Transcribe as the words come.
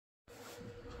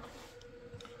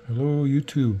Hello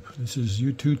YouTube, this is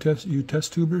you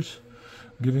test tubers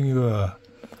giving you a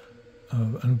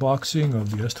unboxing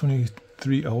of the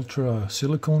S23 Ultra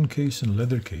silicone case and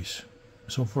leather case.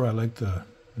 So far I like the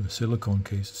silicone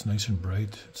case. It's nice and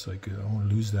bright. It's like I don't want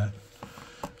to lose that.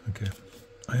 Okay,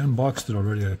 I unboxed it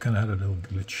already. I kind of had a little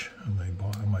glitch on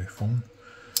my phone.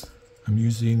 I'm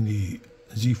using the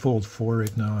Z Fold 4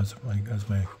 right now as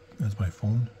my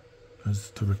phone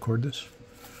to record this,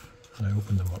 and I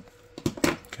opened them up.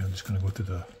 Okay, I'm just going to go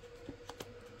through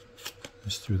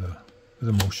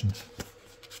the motions.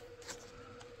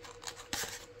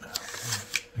 Okay.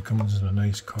 It comes in a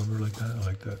nice cover like that. I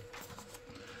like that.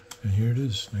 And here it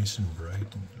is, nice and bright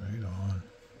and right on.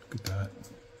 Look at that.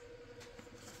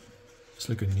 It's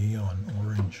like a neon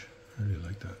orange. I really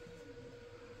like that.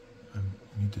 I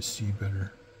need to see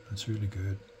better. That's really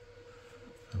good.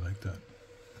 I like that.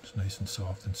 It's nice and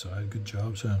soft inside. Good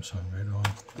job, Samsung. Right on.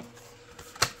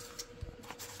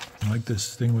 I like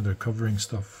this thing where they're covering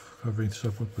stuff up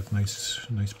with nice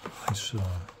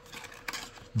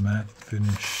matte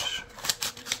finish.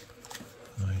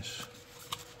 Nice.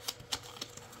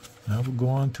 Now we'll go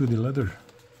on to the leather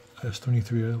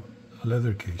S23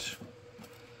 leather case.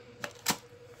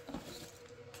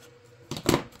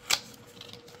 Open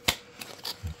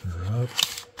her up.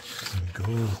 There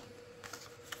we go.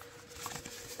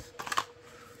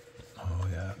 Oh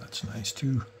yeah, that's nice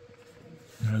too.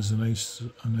 It has a nice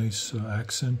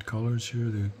accent colors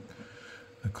here.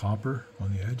 The copper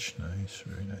on the edge, nice,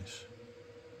 very nice.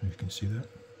 You can see that.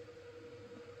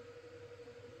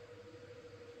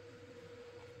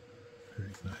 Very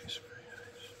nice, very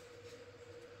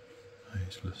nice.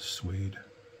 Nice little suede.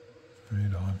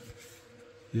 Right on.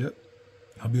 Yep.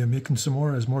 I'll be making some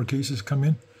more as more cases come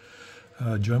in.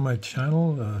 Join my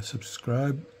channel,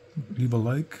 subscribe, leave a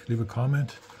like, leave a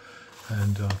comment.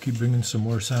 And I'll keep bringing some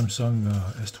more Samsung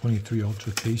S23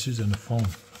 Ultra cases and the phone. The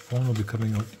phone will be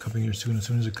coming here soon. As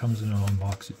soon as it comes in, I'll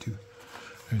unbox it too.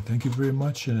 All right, thank you very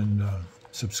much, and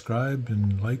subscribe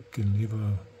and like and leave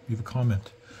a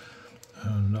comment.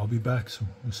 And I'll be back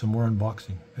with some more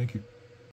unboxing. Thank you.